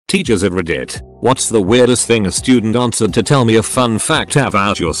Teachers at Reddit, what's the weirdest thing a student answered to tell me a fun fact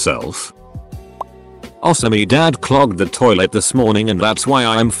about yourself? Awesome, dad clogged the toilet this morning and that's why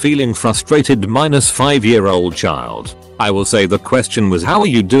I'm feeling frustrated minus 5-year-old child. I will say the question was how are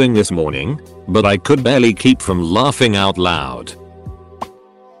you doing this morning? But I could barely keep from laughing out loud.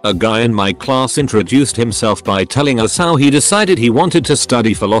 A guy in my class introduced himself by telling us how he decided he wanted to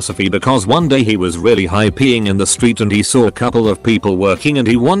study philosophy because one day he was really high peeing in the street and he saw a couple of people working and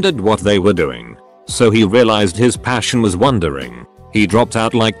he wondered what they were doing. So he realized his passion was wondering. He dropped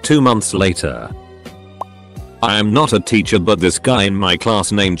out like 2 months later. I am not a teacher, but this guy in my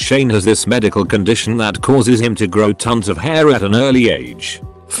class named Shane has this medical condition that causes him to grow tons of hair at an early age.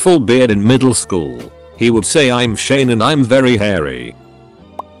 Full beard in middle school. He would say I'm Shane and I'm very hairy.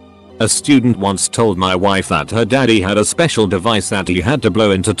 A student once told my wife that her daddy had a special device that he had to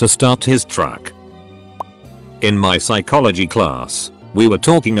blow into to start his truck. In my psychology class, we were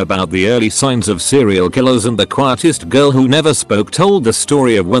talking about the early signs of serial killers and the quietest girl who never spoke told the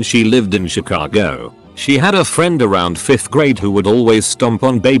story of when she lived in Chicago. She had a friend around 5th grade who would always stomp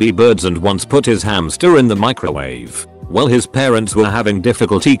on baby birds and once put his hamster in the microwave. Well, his parents were having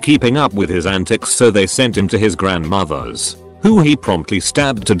difficulty keeping up with his antics, so they sent him to his grandmother's, who he promptly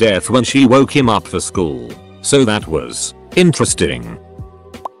stabbed to death when she woke him up for school. So that was interesting.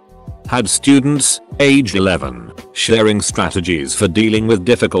 Had students, age 11, sharing strategies for dealing with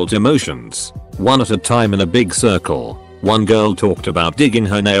difficult emotions, one at a time in a big circle. One girl talked about digging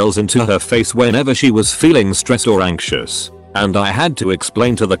her nails into her face whenever she was feeling stressed or anxious, and I had to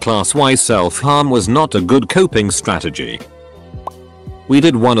explain to the class why self-harm was not a good coping strategy. We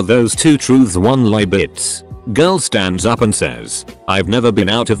did one of those 2 truths 1 lie bits. Girl stands up and says, I've never been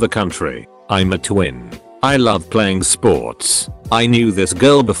out of the country. I'm a twin. I love playing sports. I knew this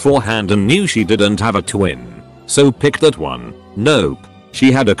girl beforehand and knew she didn't have a twin. So picked that one. Nope.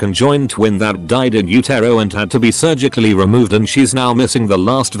 She had a conjoined twin that died in utero and had to be surgically removed and she's now missing the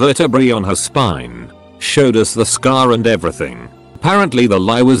last vertebrae on her spine. Showed us the scar and everything. Apparently the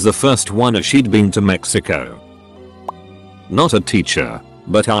lie was the first one as she'd been to Mexico. Not a teacher,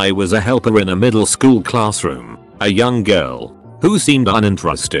 but I was a helper in a middle school classroom. A young girl, who seemed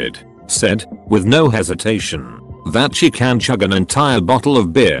uninterested, said, with no hesitation, that she can chug an entire bottle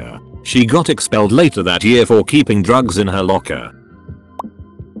of beer. She got expelled later that year for keeping drugs in her locker.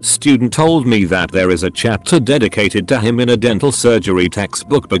 Student told me that there is a chapter dedicated to him in a dental surgery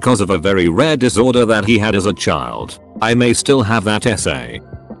textbook because of a very rare disorder that he had as a child. I may still have that essay.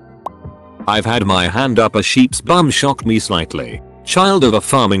 I've had my hand up a sheep's bum shocked me slightly. Child of a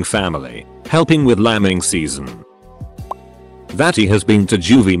farming family, helping with lambing season. That he has been to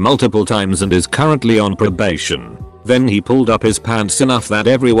juvie multiple times and is currently on probation. Then he pulled up his pants enough that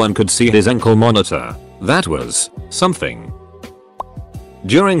everyone could see his ankle monitor. That was something.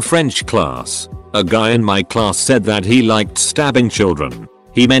 During French class, a guy in my class said that he liked stabbing children.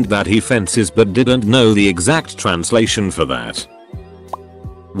 He meant that he fences but didn't know the exact translation for that.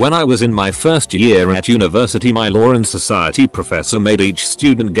 When I was in my first year at university, my law and society professor made each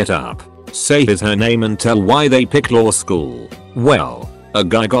student get up, say his her name and tell why they picked law school. Well, a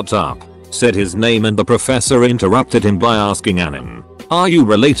guy got up, said his name and the professor interrupted him by asking Anim, are you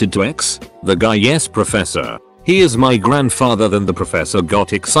related to X? The guy, yes professor. He is my grandfather. Then the professor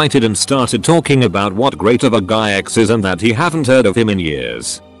got excited and started talking about what great of a guy X is and that he haven't heard of him in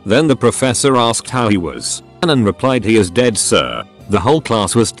years. Then the professor asked how he was. Anan replied, he is dead sir. The whole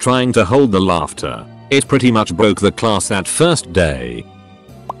class was trying to hold the laughter. It pretty much broke the class that first day.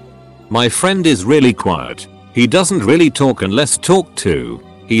 My friend is really quiet. He doesn't really talk unless talked to.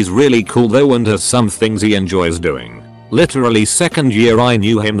 He's really cool though and has some things he enjoys doing. Literally second year I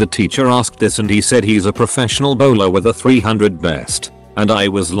knew him. The teacher asked this and he said he's a professional bowler with a 300 best. And I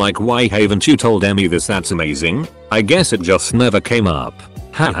was like, why haven't you told Emmy this? That's amazing. I guess it just never came up.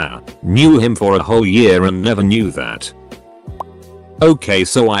 Haha. Knew him for a whole year and never knew that. Okay,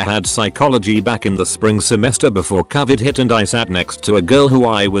 so I had psychology back in the spring semester before COVID hit and I sat next to a girl who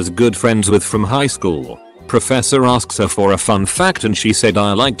I was good friends with from high school. Professor asks her for a fun fact and she said,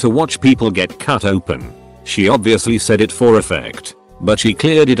 I like to watch people get cut open. She obviously said it for effect, but she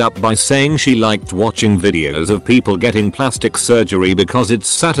cleared it up by saying she liked watching videos of people getting plastic surgery because it's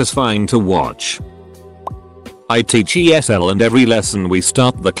satisfying to watch. I teach ESL and every lesson we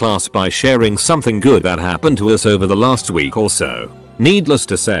start the class by sharing something good that happened to us over the last week or so. Needless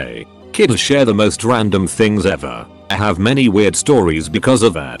to say, kids share the most random things ever. I have many weird stories because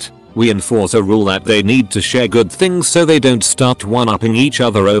of that. We enforce a rule that they need to share good things so they don't start one-upping each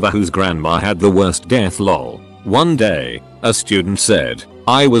other over whose grandma had the worst death lol. One day, a student said,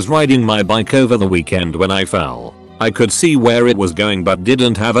 I was riding my bike over the weekend when I fell. I could see where it was going but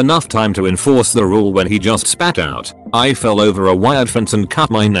didn't have enough time to enforce the rule when he just spat out. I fell over a wired fence and cut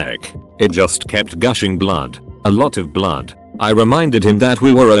my neck. It just kept gushing blood. A lot of blood. I reminded him that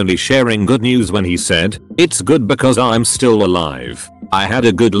we were only sharing good news when he said, "It's good because I'm still alive." I had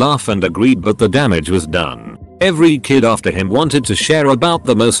a good laugh and agreed, but the damage was done. Every kid after him wanted to share about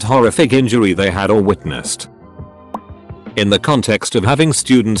the most horrific injury they had or witnessed. In the context of having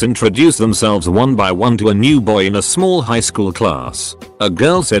students introduce themselves one by one to a new boy in a small high school class, a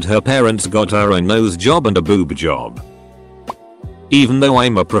girl said her parents got her a nose job and a boob job. Even though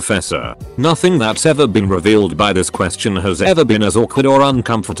I'm a professor, nothing that's ever been revealed by this question has ever been as awkward or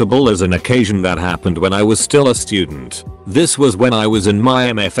uncomfortable as an occasion that happened when I was still a student. This was when I was in my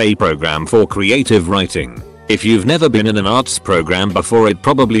MFA program for creative writing. If you've never been in an arts program before, it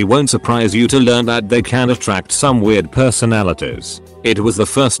probably won't surprise you to learn that they can attract some weird personalities. It was the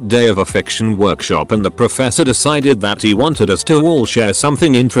first day of a fiction workshop and the professor decided that he wanted us to all share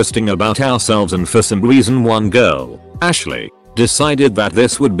something interesting about ourselves, and for some reason one girl, Ashley, decided that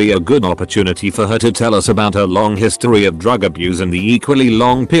this would be a good opportunity for her to tell us about her long history of drug abuse and the equally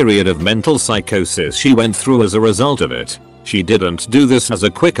long period of mental psychosis she went through as a result of it. She didn't do this as a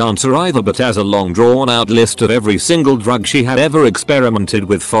quick answer either, but as a long drawn out list of every single drug she had ever experimented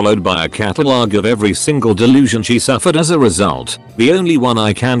with, followed by a catalogue of every single delusion she suffered as a result. The only one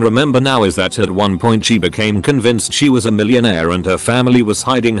I can remember now is that at one point she became convinced she was a millionaire and her family was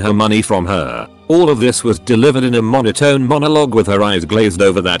hiding her money from her. All of this was delivered in a monotone monologue with her eyes glazed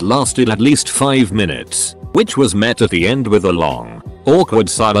over that lasted at least 5 minutes, which was met at the end with a long, awkward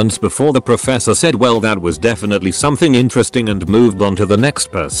silence before the professor said, "Well, that was definitely something interesting," and moved on to the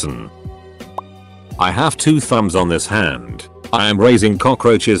next person. I have 2 thumbs on this hand. I am raising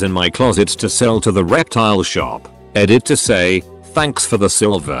cockroaches in my closets to sell to the reptile shop. Edit to say, thanks for the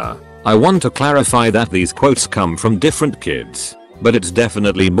silver. I want to clarify that these quotes come from different kids, but it's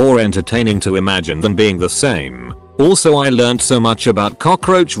definitely more entertaining to imagine them being the same. Also, I learned so much about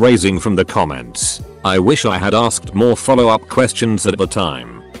cockroach raising from the comments. I wish I had asked more follow-up questions at the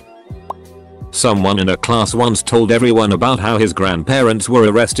time. Someone in a class once told everyone about how his grandparents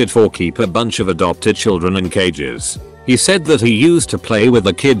were arrested for keep a bunch of adopted children in cages. He said that he used to play with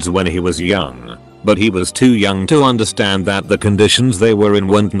the kids when he was young, but he was too young to understand that the conditions they were in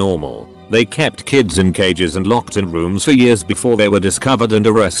weren't normal. They kept kids in cages and locked in rooms for years before they were discovered and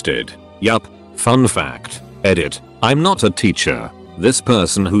arrested. Yup. Fun fact. Edit. I'm not a teacher. This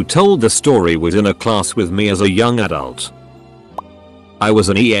person who told the story was in a class with me as a young adult. I was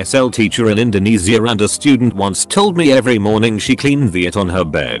an ESL teacher in Indonesia and a student once told me every morning she cleaned the it on her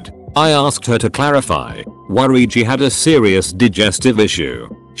bed. I asked her to clarify, worried she had a serious digestive issue.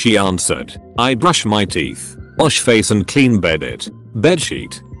 She answered, "I brush my teeth, wash face and clean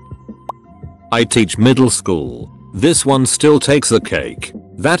bedsheet." I teach middle school. This one still takes the cake.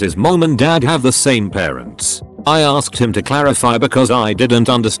 That is, mom and dad have the same parents. I asked him to clarify because I didn't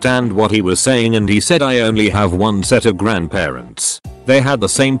understand what he was saying, and he said I only have one set of grandparents. They had the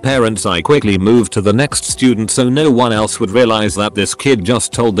same parents. I quickly moved to the next student so no one else would realize that this kid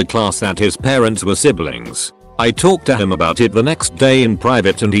just told the class that his parents were siblings. I talked to him about it the next day in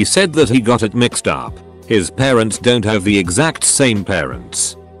private and he said that he got it mixed up. His parents don't have the exact same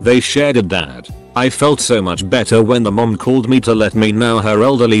parents. They shared a dad. I felt so much better when the mom called me to let me know her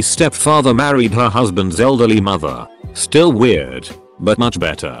elderly stepfather married her husband's elderly mother. Still weird, but much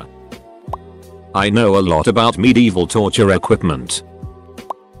better. I know a lot about medieval torture equipment.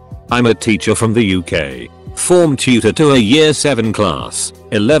 I'm a teacher from the UK, form tutor to a year 7 class,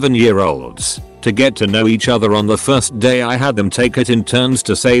 11-year-olds. To get to know each other on the first day I had them take it in turns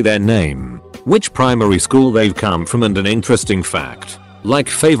to say their name, which primary school they've come from, and an interesting fact, like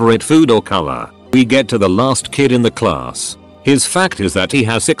favorite food or color. We get to the last kid in the class. His fact is that he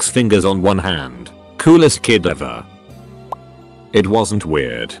has 6 fingers on one hand. Coolest kid ever. It wasn't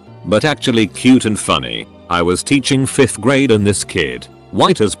weird, but actually cute and funny. I was teaching 5th grade and this kid,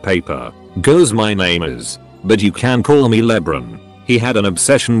 white as paper, goes, "My name is, but you can call me Lebron." He had an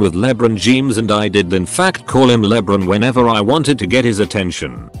obsession with LeBron James and I did in fact call him Lebron whenever I wanted to get his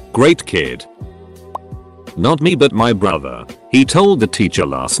attention. Great kid. Not me but my brother. He told the teacher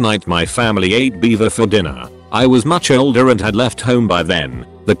last night my family ate beaver for dinner. I was much older and had left home by then.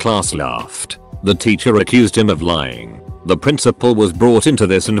 The class laughed. The teacher accused him of lying. The principal was brought into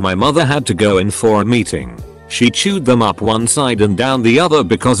this and my mother had to go in for a meeting. She chewed them up one side and down the other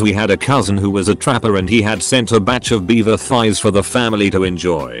because we had a cousin who was a trapper and he had sent a batch of beaver thighs for the family to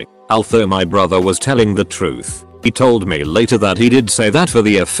enjoy. Although my brother was telling the truth, he told me later that he did say that for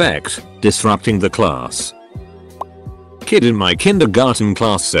the effect, disrupting the class. Kid in my kindergarten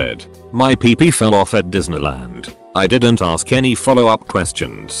class said, "My pee-pee fell off at Disneyland." I didn't ask any follow-up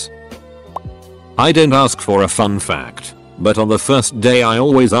questions. I don't ask for a fun fact, but on the first day I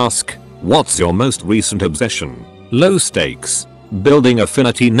always ask, what's your most recent obsession? Low stakes, building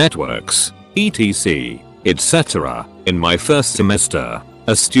affinity networks, etc., etc. In my first semester,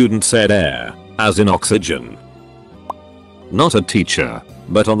 a student said air, as in oxygen. Not a teacher,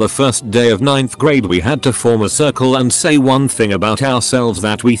 but on the first day of 9th grade we had to form a circle and say one thing about ourselves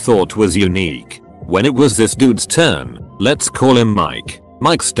that we thought was unique. When it was this dude's turn, let's call him Mike,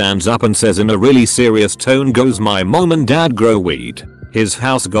 Mike stands up and says in a really serious tone goes, my mom and dad grow weed. His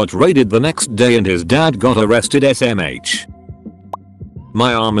house got raided the next day and his dad got arrested SMH.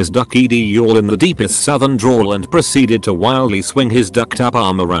 My arm is duck ed all in the deepest southern drawl and proceeded to wildly swing his ducked up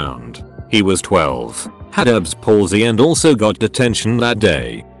arm around. He was 12, had Erb's palsy and also got detention that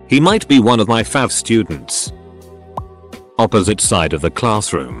day. He might be one of my fav students. Opposite side of the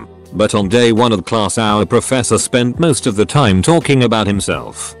classroom. But on day 1 of class our professor spent most of the time talking about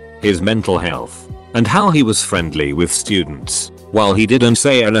himself, his mental health, and how he was friendly with students. While he didn't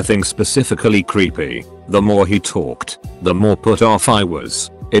say anything specifically creepy, the more he talked, the more put off I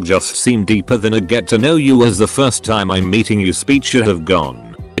was. It just seemed deeper than a get to know you as the first time I'm meeting you speech should have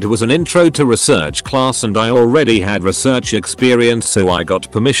gone. It was an intro to research class and I already had research experience so I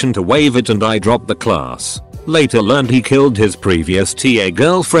got permission to waive it and I dropped the class. Later learned he killed his previous TA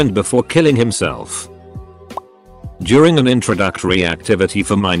girlfriend before killing himself. During an introductory activity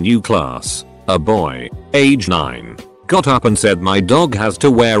for my new class, a boy, age 9, got up and said my dog has to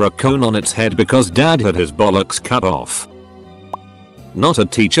wear a cone on its head because dad had his bollocks cut off. Not a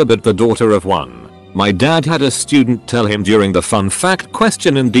teacher but the daughter of one. My dad had a student tell him during the fun fact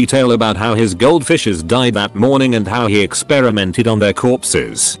question in detail about how his goldfishes died that morning and how he experimented on their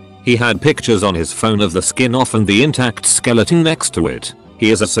corpses. He had pictures on his phone of the skin off and the intact skeleton next to it. He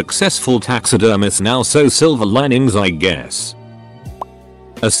is a successful taxidermist now, so silver linings I guess.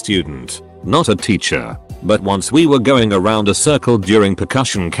 A student, not a teacher, but once we were going around a circle during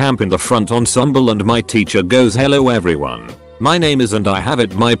percussion camp in the front ensemble and my teacher goes, hello everyone. My name is and I have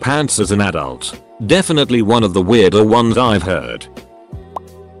it my pants as an adult. Definitely one of the weirder ones I've heard.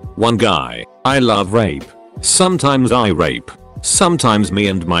 One guy, I love rape. Sometimes I rape. Sometimes me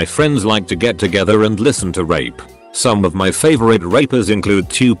and my friends like to get together and listen to rape. Some of my favorite rappers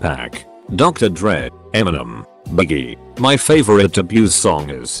include Tupac, Dr. Dre, Eminem, Biggie. My favorite abuse song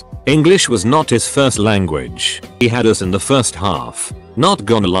is English was not his first language. He had us in the first half. Not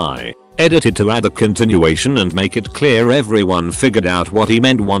gonna lie. Edited to add a continuation and make it clear everyone figured out what he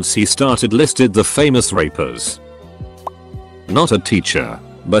meant once he started listed the famous rappers. Not a teacher.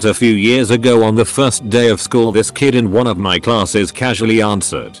 But a few years ago on the first day of school this kid in one of my classes casually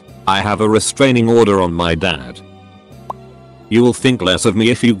answered, I have a restraining order on my dad. You will think less of me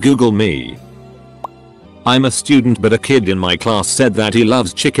if you Google me. I'm a student but a kid in my class said that he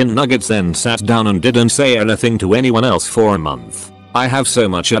loves chicken nuggets and sat down and didn't say anything to anyone else for a month. I have so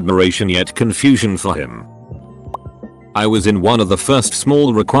much admiration yet confusion for him. I was in one of the first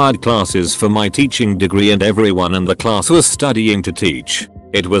small required classes for my teaching degree and everyone in the class was studying to teach.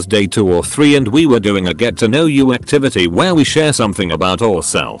 It was day 2 or 3 and we were doing a get to know you activity where we share something about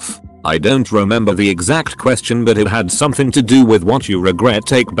ourselves. I don't remember the exact question but it had something to do with what you regret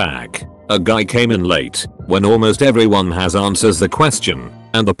take back. A guy came in late, when almost everyone has answers the question,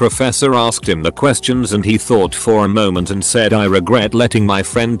 and the professor asked him the questions and he thought for a moment and said I regret letting my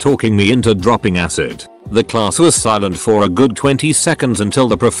friend talking me into dropping acid. The class was silent for a good 20 seconds until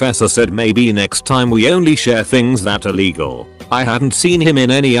the professor said maybe next time we only share things that are legal. I hadn't seen him in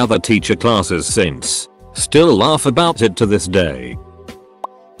any other teacher classes since. Still laugh about it to this day.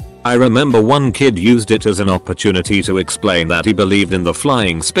 I remember one kid used it as an opportunity to explain that he believed in the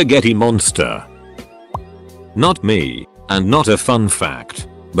flying spaghetti monster. Not me, and not a fun fact,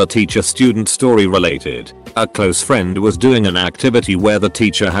 but teacher-student story related. A close friend was doing an activity where the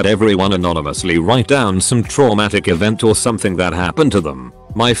teacher had everyone anonymously write down some traumatic event or something that happened to them.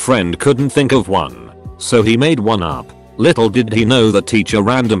 My friend couldn't think of one, so he made one up. Little did he know the teacher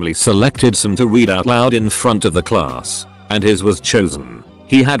randomly selected some to read out loud in front of the class, and his was chosen.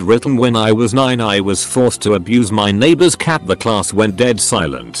 He had written when I was 9 I was forced to abuse my neighbor's cat. The class went dead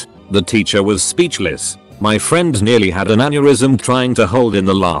silent. The teacher was speechless. My friend nearly had an aneurysm trying to hold in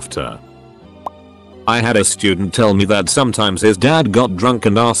the laughter. I had a student tell me that sometimes his dad got drunk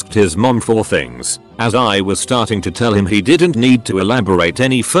and asked his mom for things. As I was starting to tell him he didn't need to elaborate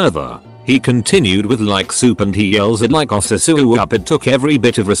any further, he continued with like soup and he yells it like Osasuo up. It took every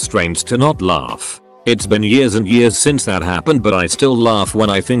bit of restraint to not laugh. It's been years and years since that happened but I still laugh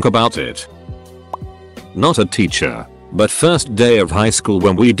when I think about it. Not a teacher, But first day of high school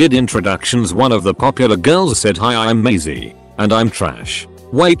when we did introductions, one of the popular girls said, "Hi, I'm Maisie. And I'm trash."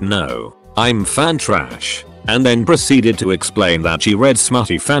 Wait, no. I'm fan trash. And then proceeded to explain that she read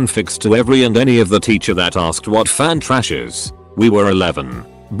smutty fanfics to every and any of the teacher that asked what fan trash is. We were 11.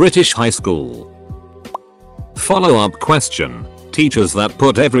 British high school. Follow-up question. Teachers that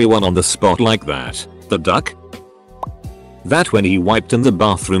put everyone on the spot like that. The duck? That when he wiped in the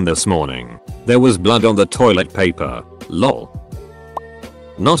bathroom this morning, there was blood on the toilet paper. Lol.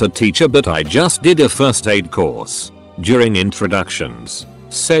 Not a teacher, but I just did a first aid course. During introductions,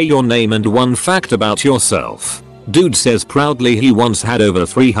 say your name and one fact about yourself. Dude says proudly he once had over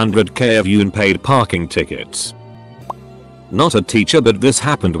 300k of unpaid parking tickets. Not a teacher, but this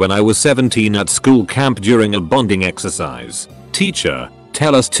happened when I was 17 at school camp during a bonding exercise. Teacher,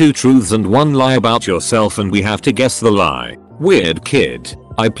 tell us 2 truths and 1 lie about yourself and we have to guess the lie. Weird kid.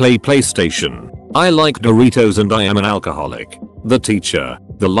 I play PlayStation. I like Doritos and I am an alcoholic. The teacher,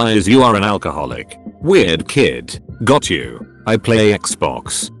 the lie is you are an alcoholic. Weird kid. Got you. I play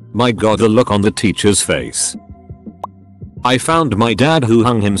Xbox. My god, the look on the teacher's face. I found my dad who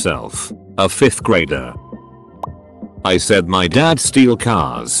hung himself. A 5th grader. I said my dad steal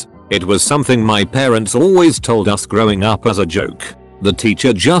cars. It was something my parents always told us growing up as a joke. The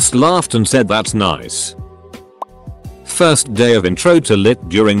teacher just laughed and said that's nice. First day of intro to lit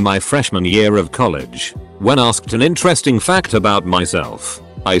during my freshman year of college. When asked an interesting fact about myself,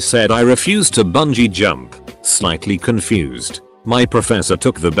 I said I refused to bungee jump. Slightly confused. My professor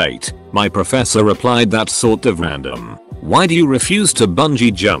took the bait. My professor replied, "That's sort of random. Why do you refuse to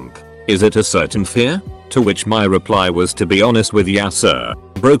bungee jump? Is it a certain fear?" To which my reply was, "To be honest with ya, sir,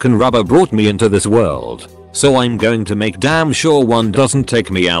 broken rubber brought me into this world. So I'm going to make damn sure one doesn't take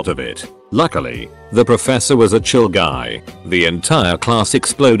me out of it." Luckily, the professor was a chill guy. The entire class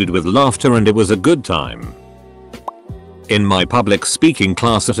exploded with laughter and it was a good time. In my public speaking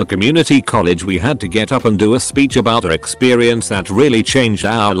class at a community college, we had to get up and do a speech about our experience that really changed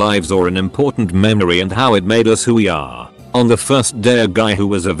our lives or an important memory and how it made us who we are. On the first day, a guy who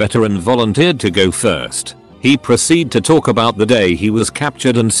was a veteran volunteered to go first. He proceeded to talk about the day he was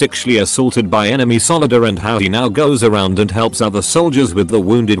captured and sexually assaulted by enemy soldier and how he now goes around and helps other soldiers with the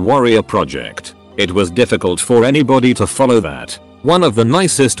Wounded Warrior project. It was difficult for anybody to follow that. One of the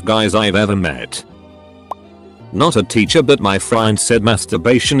nicest guys I've ever met. Not a teacher, but my friend said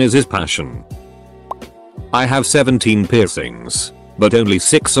masturbation is his passion. I have 17 piercings, but only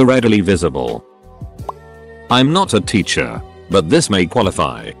 6 are readily visible. I'm not a teacher, but this may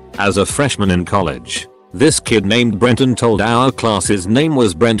qualify. As a freshman in college, this kid named Brenton told our class his name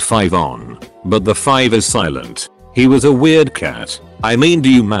was Brent 5 on, but the 5 is silent. He was a weird cat. I mean, do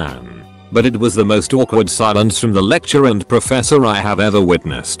you man? But it was the most awkward silence from the lecturer and professor I have ever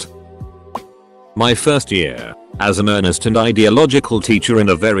witnessed. My first year, as an earnest and ideological teacher in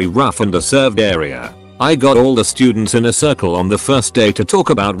a very rough and underserved area, I got all the students in a circle on the first day to talk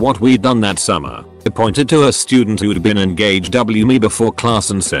about what we'd done that summer. I pointed to a student who'd been engaged me before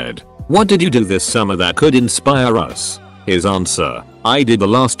class and said, "What did you do this summer that could inspire us?" His answer, "I did the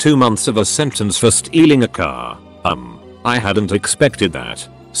last 2 months of a sentence for stealing a car." I hadn't expected that.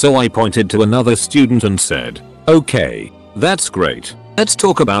 So I pointed to another student and said, "Okay, that's great. Let's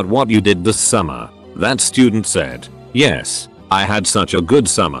talk about what you did this summer." That student said, "Yes, I had such a good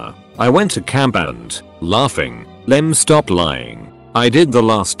summer. I went to camp and," laughing, "Lem, stop lying. I did the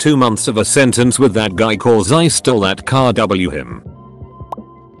last 2 months of a sentence with that guy cause I stole that car him."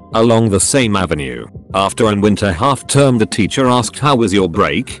 Along the same avenue, after an winter half term, the teacher asked, "How was your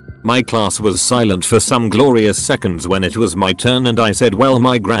break?" My class was silent for some glorious seconds when it was my turn and I said, "Well,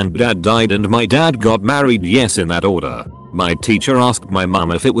 my granddad died and my dad got married, yes, in that order." My teacher asked my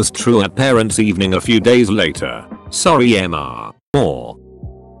mum if it was true at parents' evening a few days later. "Sorry, Emma. More."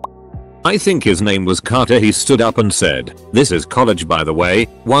 I think his name was Carter. He stood up and said, "This is college, by the way.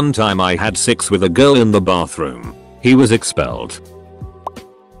 One time I had sex with a girl in the bathroom. He was expelled.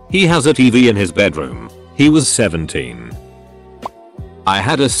 He has a TV in his bedroom. He was 17. I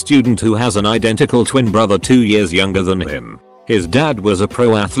had a student who has an identical twin brother 2 years younger than him. His dad was a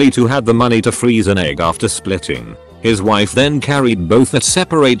pro athlete who had the money to freeze an egg after splitting. His wife then carried both at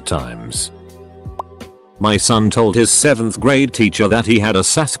separate times. My son told his 7th grade teacher that he had a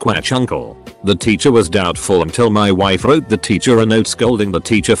Sasquatch uncle. The teacher was doubtful until my wife wrote the teacher a note scolding the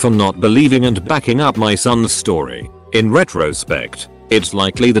teacher for not believing and backing up my son's story. In retrospect, it's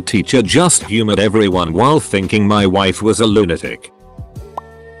likely the teacher just humored everyone while thinking my wife was a lunatic.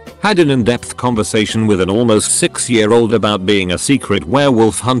 Had an in-depth conversation with an almost 6-year-old about being a secret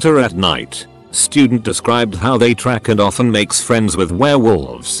werewolf hunter at night. Student described how they track and often makes friends with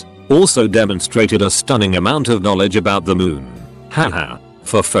werewolves. Also demonstrated a stunning amount of knowledge about the moon. Haha.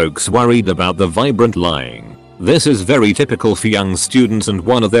 For folks worried about the vibrant lying, this is very typical for young students and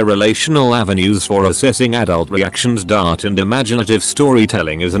one of their relational avenues for assessing adult reactions. And imaginative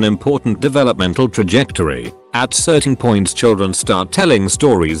storytelling is an important developmental trajectory. At certain points children start telling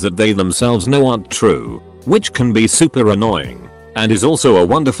stories that they themselves know aren't true, which can be super annoying, and is also a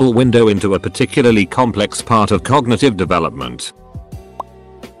wonderful window into a particularly complex part of cognitive development.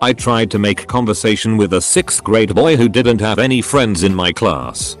 I tried to make conversation with a 6th grade boy who didn't have any friends in my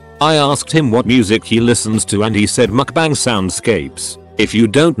class. I asked him what music he listens to and he said mukbang soundscapes. If you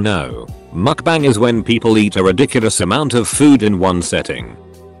don't know, mukbang is when people eat a ridiculous amount of food in one setting.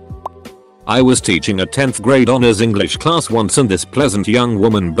 I was teaching a 10th grade honors English class once and this pleasant young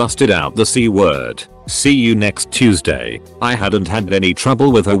woman busted out the C word. See you next Tuesday. I hadn't had any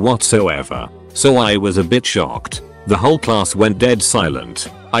trouble with her whatsoever, so I was a bit shocked. The whole class went dead silent.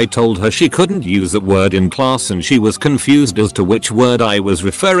 I told her she couldn't use that word in class and she was confused as to which word I was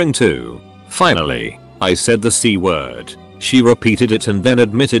referring to. Finally, I said the C word. She repeated it and then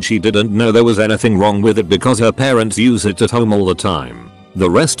admitted she didn't know there was anything wrong with it because her parents use it at home all the time. The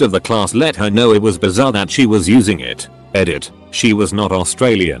rest of the class let her know it was bizarre that she was using it. Edit. She was not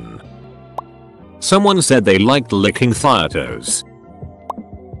Australian. Someone said they liked licking fire toes.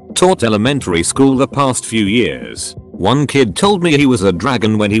 Taught elementary school the past few years. One kid told me he was a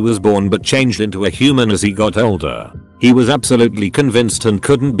dragon when he was born but changed into a human as he got older. He was absolutely convinced and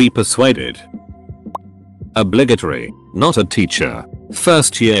couldn't be persuaded. Obligatory. Not a teacher.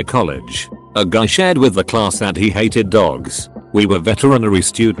 First year college. A guy shared with the class that he hated dogs. We were veterinary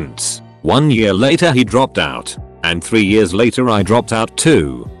students. 1 year later he dropped out. And 3 years later I dropped out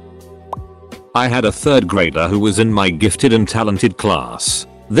too. I had a 3rd grader who was in my gifted and talented class.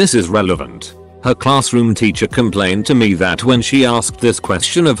 This is relevant. Her classroom teacher complained to me that when she asked this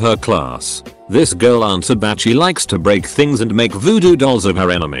question of her class, this girl answered that she likes to break things and make voodoo dolls of her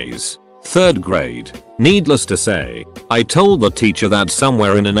enemies. 3rd grade. Needless to say, I told the teacher that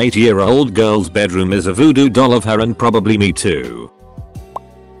somewhere in an 8-year-old girl's bedroom is a voodoo doll of her and probably me too.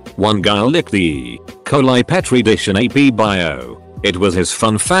 One guy licked the E. coli Petri dish in AP Bio. It was his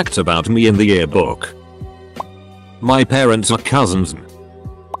fun fact about me in the yearbook. My parents are cousins.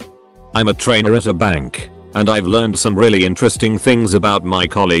 I'm a trainer at a bank, and I've learned some really interesting things about my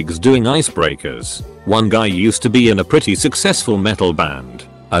colleagues doing icebreakers. One guy used to be in a pretty successful metal band.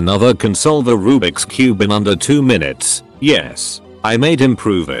 Another can solve a Rubik's Cube in under 2 minutes. Yes, I made him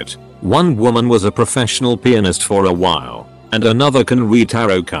prove it. One woman was a professional pianist for a while, and another can read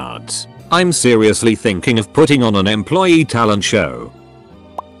tarot cards. I'm seriously thinking of putting on an employee talent show.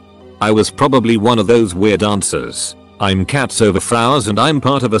 I was probably one of those weird dancers. I'm cats over flowers and I'm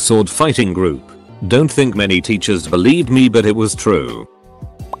part of a sword fighting group. Don't think many teachers believed me but it was true.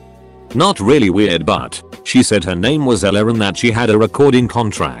 Not really weird but she said her name was Ella and that she had a recording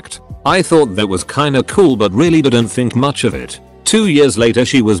contract. I thought that was kinda cool but really didn't think much of it. 2 years later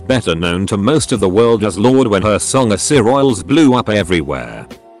she was better known to most of the world as Lorde when her song Sir Royals blew up everywhere.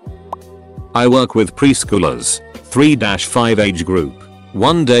 I work with preschoolers, 3-5 age group.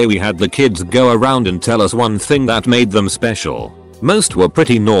 One day we had the kids go around and tell us one thing that made them special. Most were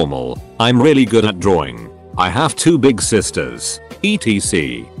pretty normal. I'm really good at drawing. I have 2 big sisters,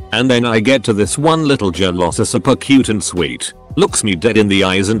 etc. And then I get to this one little girl super cute and sweet, looks me dead in the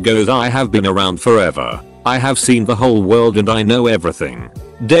eyes and goes, I have been around forever. I have seen the whole world and I know everything.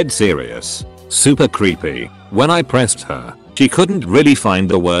 Dead serious. Super creepy. When I pressed her, she couldn't really find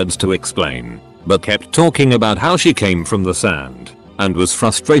the words to explain, but kept talking about how she came from the sand, and was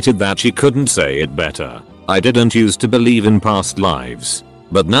frustrated that she couldn't say it better. I didn't used to believe in past lives,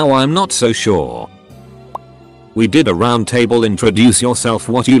 but now I'm not so sure. We did a round table introduce yourself,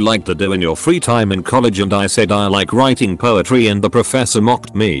 what you like to do in your free time in college, and I said I like writing poetry and the professor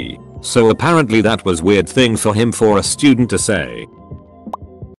mocked me. So apparently that was weird thing for him for a student to say.